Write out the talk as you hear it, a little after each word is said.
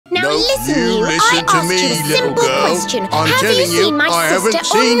Now listen, you listen I to asked me, you a little simple girl. question. I'm Have telling you seen my I sister haven't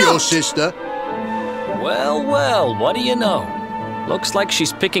seen or your not? sister. Well, well, what do you know? Looks like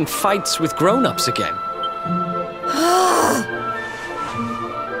she's picking fights with grown-ups again.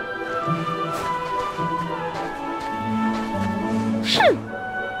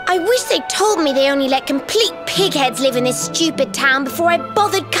 I wish they told me they only let complete pigheads live in this stupid town before I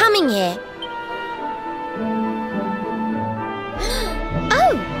bothered coming here.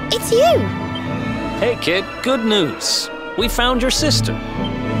 Oh, it's you. Hey, kid, good news. We found your sister.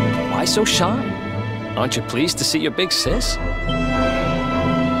 Why so shy? Aren't you pleased to see your big sis?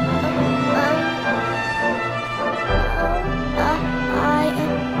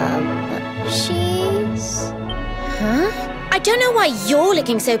 She's... Huh? I don't know why you're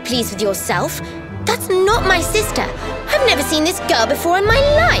looking so pleased with yourself. That's not my sister. I've never seen this girl before in my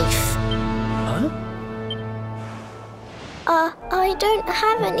life. Huh? I don't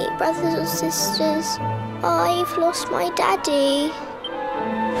have any brothers or sisters. I've lost my daddy.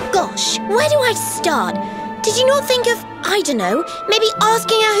 Gosh, where do I start? Did you not think of, I don't know, maybe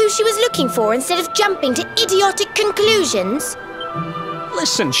asking her who she was looking for instead of jumping to idiotic conclusions?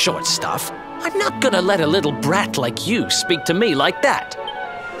 Listen, short stuff. I'm not gonna let a little brat like you speak to me like that.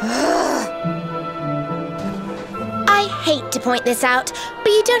 I hate to point this out,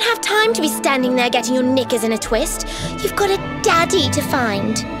 but you don't have time to be standing there getting your knickers in a twist. You've got a daddy to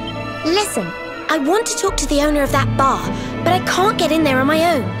find. Listen, I want to talk to the owner of that bar, but I can't get in there on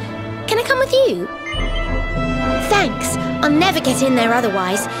my own. Can I come with you? Thanks. I'll never get in there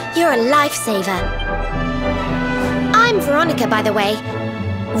otherwise. You're a lifesaver. I'm Veronica, by the way.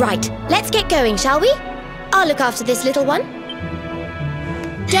 Right, let's get going, shall we? I'll look after this little one.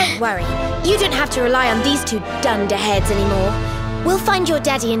 Don't worry, you don't have to rely on these two dunderheads anymore. We'll find your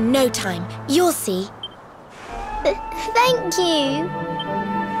daddy in no time. You'll see. Thank you.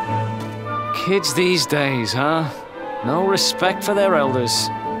 Kids these days, huh? No respect for their elders.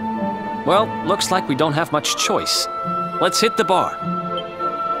 Well, looks like we don't have much choice. Let's hit the bar.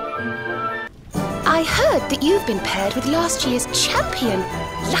 I heard that you've been paired with last year's champion.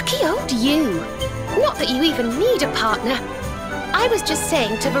 Lucky old you. Not that you even need a partner. I was just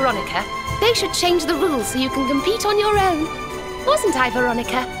saying to Veronica, they should change the rules so you can compete on your own. Wasn't I,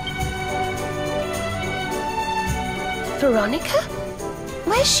 Veronica? Veronica?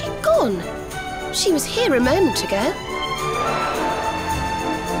 Where's she gone? She was here a moment ago.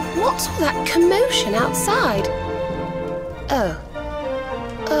 What's all that commotion outside? Oh.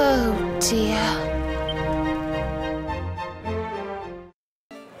 Oh, dear.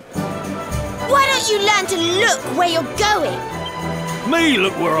 Why don't you learn to look where you're going? Me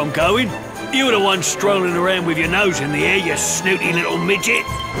look where I'm going. You're the one strolling around with your nose in the air, you snooty little midget.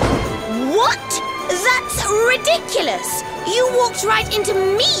 What? That's ridiculous! You walked right into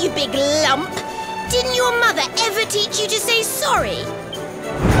me, you big lump! Didn't your mother ever teach you to say sorry?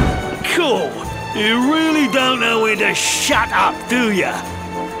 Cool. You really don't know when to shut up, do ya?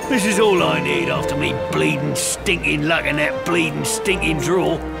 This is all I need after me bleeding, stinking luck in that bleeding, stinking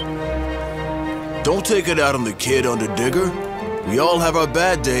drawer. Don't take it out on the kid, Underdigger. We all have our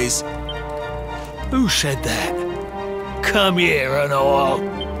bad days. Who said that? Come here and I'll...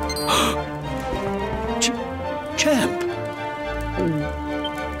 Champ.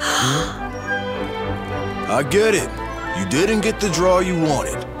 I get it. You didn't get the draw you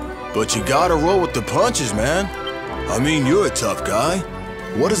wanted. But you gotta roll with the punches, man. I mean, you're a tough guy.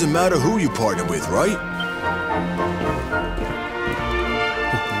 What does it matter who you partner with, right?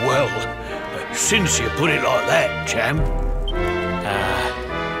 Well, since you put it like that, champ.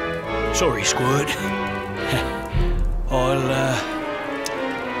 Sorry, Squirt. I'll,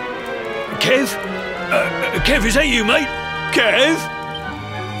 Kev? Kev, is that you, mate? Kev?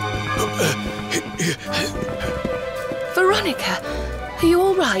 Veronica, are you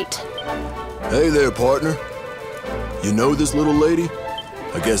all right? Hey there, partner. You know this little lady?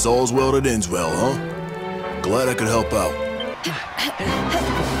 I guess all's well that ends well, huh? Glad I could help out.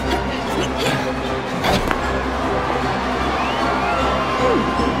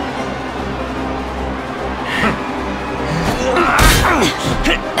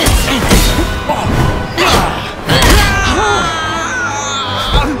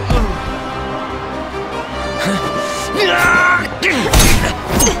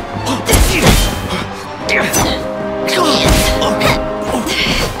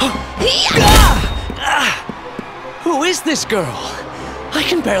 Who is this girl? I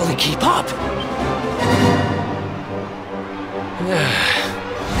can barely keep up.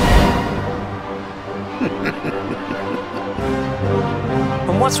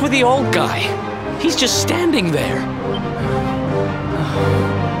 And what's with the old guy? He's just standing there.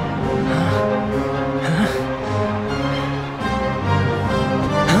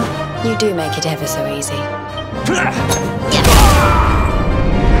 do make it ever so easy.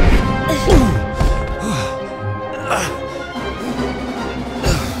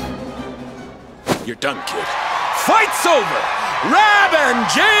 You're done, kid. Fight's over! Rab and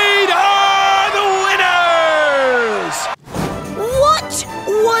Jade are the winners! What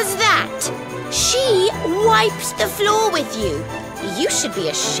was that? She wiped the floor with you. You should be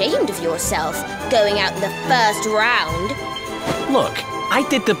ashamed of yourself, going out in the first round. Look, I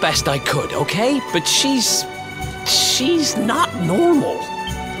did the best I could, okay? But she's not normal.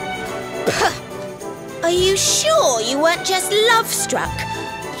 Are you sure you weren't just love-struck?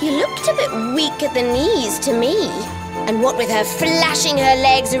 You looked a bit weak at the knees to me. And what with her flashing her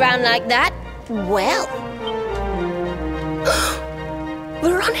legs around like that, well...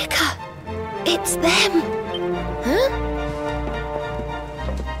 Veronica! It's them! Huh?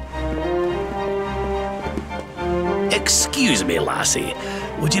 Excuse me, lassie.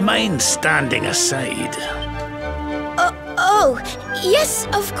 Would you mind standing aside? Oh, yes,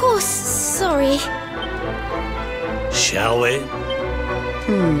 of course. Sorry. Shall we?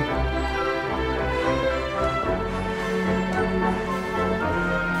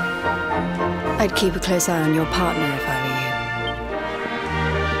 I'd keep a close eye on your partner if I were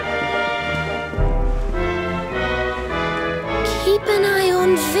you. Keep an eye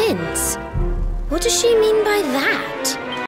on Vince. What does she mean by that?